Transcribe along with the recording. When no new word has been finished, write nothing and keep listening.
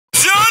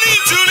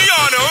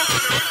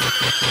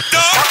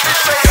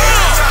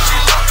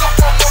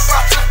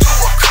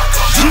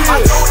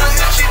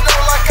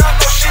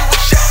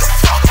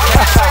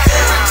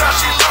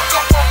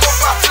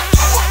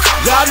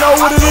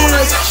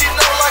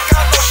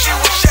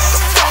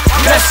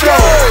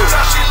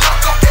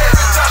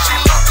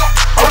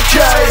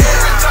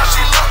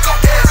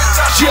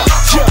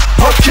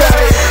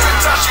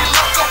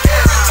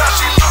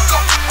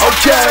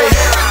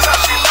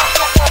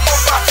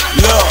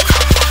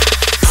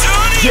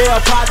Yeah,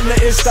 partner,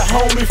 it's the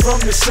homie from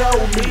the show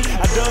me.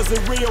 I does it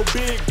real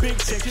big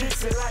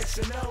chicks it like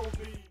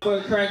Shinobi.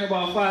 We're cracking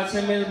about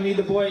 5-10 minutes. We need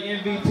the boy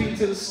MVP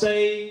to the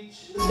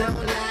stage. Don't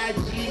lie,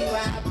 G,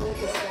 I put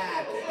the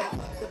side. I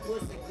fuck the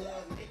pussy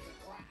glove, make it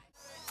cry.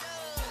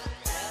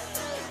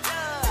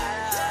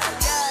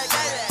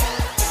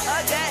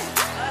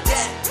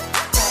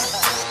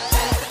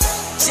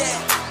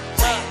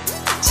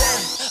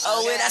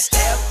 Oh, when I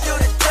step through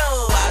the door,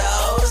 all the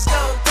hoes go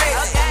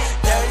crazy.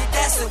 Dirty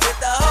dancing with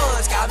the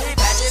hoes, call me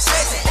Patrick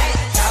Swayze.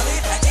 Call me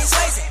Patrick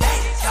Swayze.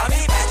 Call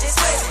me Patrick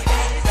Swayze.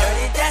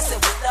 Dirty dancing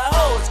with the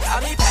hoes,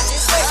 call me Patrick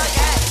Swayze.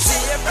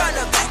 See it from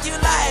the back, you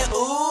like,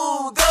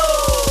 ooh, go.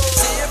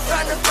 See it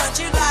from the front,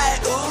 you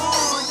like,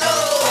 ooh, no.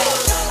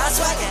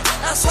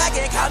 I'm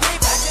swagging, call me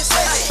Patrick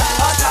Swayze.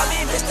 Or call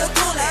me Mr.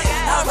 Cooley,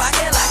 I'm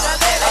rocking like a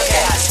baby.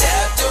 Okay, I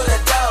step through the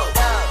door,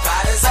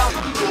 riders on.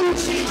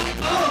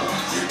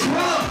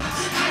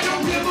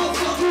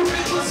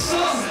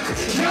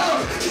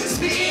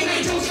 Speaking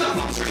angel stuff,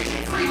 I'm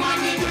screaming free my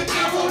nigga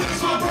devil.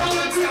 It's my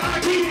brother till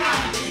I keep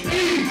out.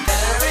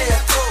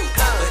 Real cool,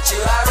 but you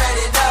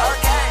already know.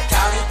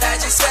 Call me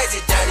Patrick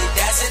Swayze, dirty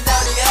dancing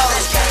on the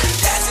hoes.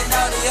 Dancing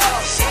on the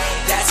hoes.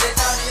 Dancing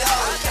on the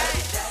hoes.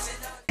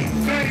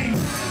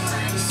 Fame,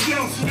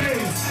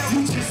 self-made,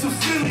 you just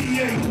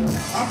affiliated.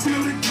 I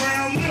build it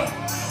ground up,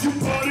 you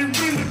bought it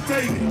really,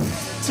 baby.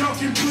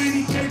 Talking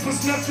plenty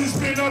capers, nothing's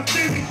been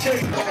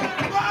authenticated.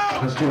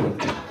 Let's go.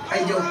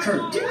 Hey, yo,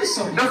 Kurt, give me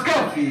some. Let's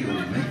go. Feel,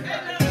 man.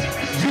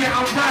 Yeah,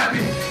 I'm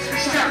rapping.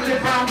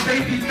 Chocolate brown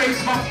baby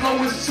face, my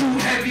flow is too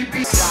heavy. I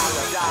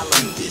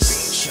do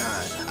this,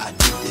 shine, I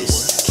do this.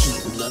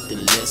 Keep nothing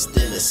less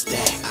than a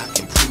stack. I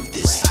can prove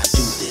this, I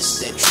do this.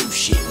 That true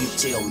shit, you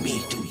tell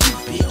me, do you,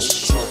 bitch?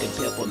 Smoking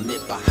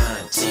peppermint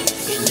behind 10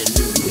 in the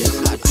new whip.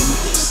 I do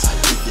this,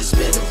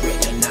 better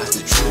recognize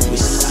the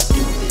truest. I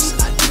do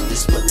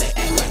this, but they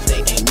act like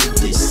they ain't new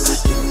this. I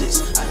do this,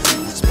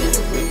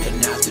 better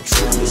recognize the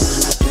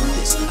truest. I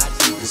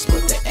do this,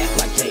 but they act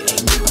like they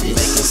ain't new this.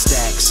 Making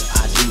stacks,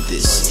 I do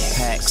this.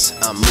 Hacks,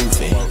 I'm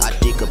moving. I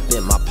dig up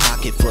in my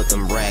pocket for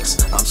them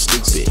racks. I'm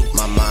stupid,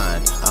 my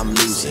mind, I'm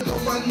losing.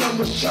 My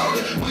number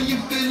shouted, when you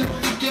feeling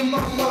freaking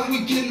mama,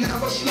 we can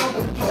have a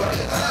slumber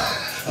party.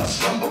 A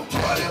slumber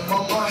party,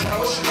 mama,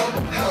 have a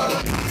slumber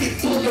party. Get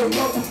full of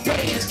rubber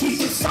bands, keep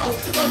it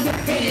soft,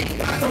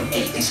 underhand. I don't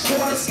make these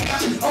quarters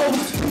out and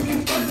O's, do you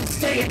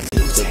understand?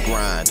 The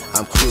grind,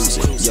 I'm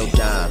cruising, yo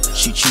dime,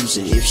 she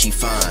choosing if she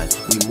fine.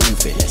 We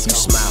moving, you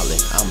smiling,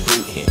 I'm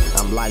booting,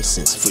 I'm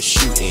licensed for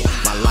shooting.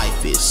 My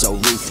life is so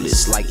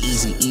ruthless, like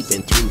easy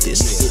even through this.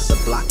 Hit the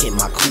block in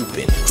my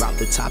coupin, drop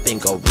the top and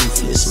go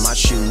ruthless. My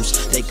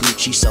shoes, they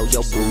Gucci, so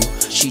yo boo,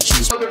 she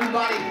choose.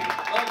 Everybody,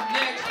 up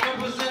next,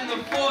 representing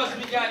the force,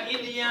 we got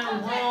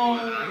Indiana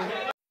Rome.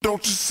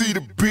 Don't you see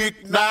the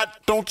big knot?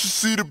 Don't you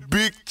see the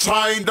big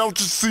chain? Don't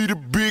you see the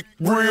big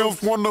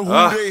rims? Wonder who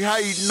they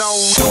hating on.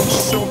 Don't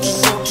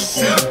you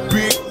see the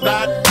big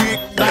knot? Big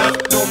knot.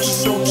 Don't you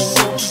see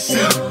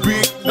the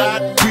big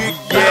knot? Big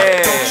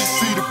knot. Don't you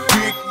see the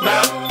big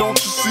knot? Don't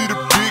you see the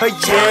big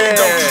chain?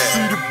 Don't you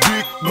see the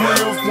big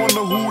rims?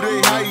 Wonder who they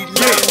hating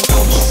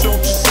on.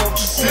 Don't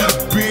you see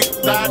the big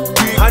knot?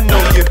 Big I know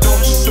you. Don't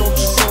you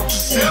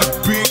see the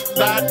big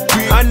knot?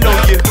 Big I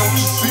know you. Don't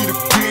you see the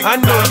big I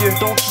know you.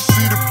 Don't you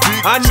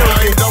I know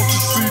you. Don't you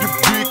see the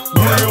big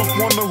wheels?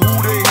 Wonder who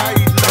they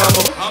hating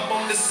on. I'm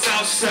on the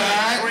south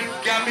side, drink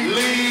got me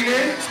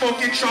leaning,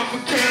 smoking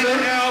Tropicana,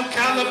 now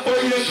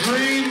California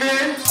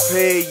dreaming.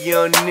 Hey,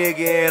 young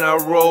nigga, and I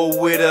roll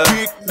with a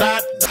big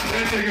knot.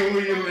 That nigga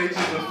William H is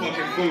a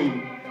fucking fool.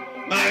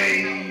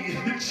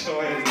 Man,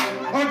 choice.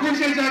 I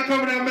appreciate y'all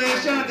coming out, man.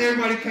 Shout out to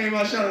everybody who came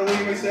out. Shout out to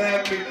William H.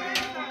 Happy.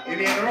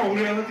 Indiana Road, who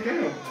the hell let the go?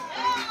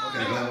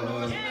 Okay,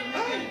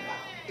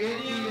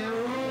 Indiana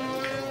Road.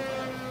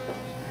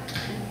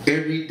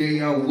 Every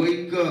day I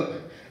wake up,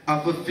 I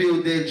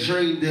fulfill that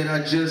dream that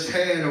I just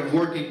had of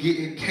working,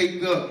 getting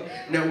cake up.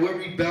 Now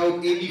worry about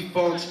any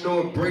faults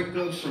nor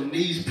breakups from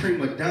these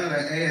prima donna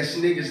ass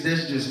niggas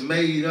that's just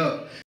made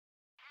up.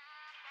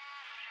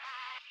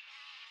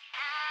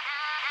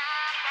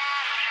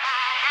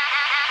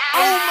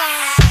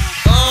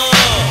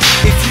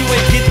 If you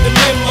ain't get the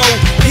memo,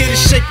 here to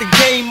shake the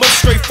game up,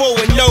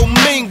 straightforward, no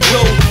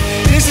mingo.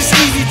 This is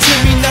easy to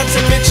me, not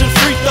to mention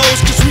free throws,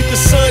 cause we the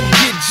sun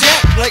get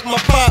jacked like my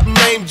pop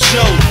named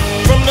Joe.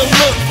 From the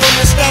look, from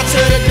the style to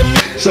the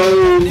dimension. So,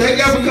 thank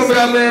y'all for coming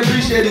out, man.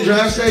 Appreciate it.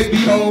 Drive safe, be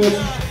home.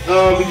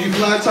 If you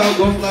fly talk,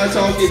 go fly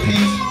talk in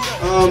peace.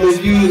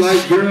 If you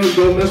like girls,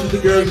 go mess with the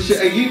girls and shit.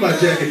 Hey, give me my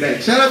jacket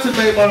back. Shout out to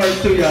Babe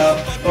Mars too, y'all.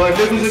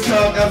 Niggas and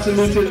Talk,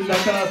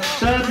 absolute.com.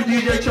 Shout out to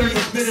DJ Church for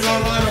spinning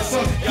online.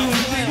 Fuck you.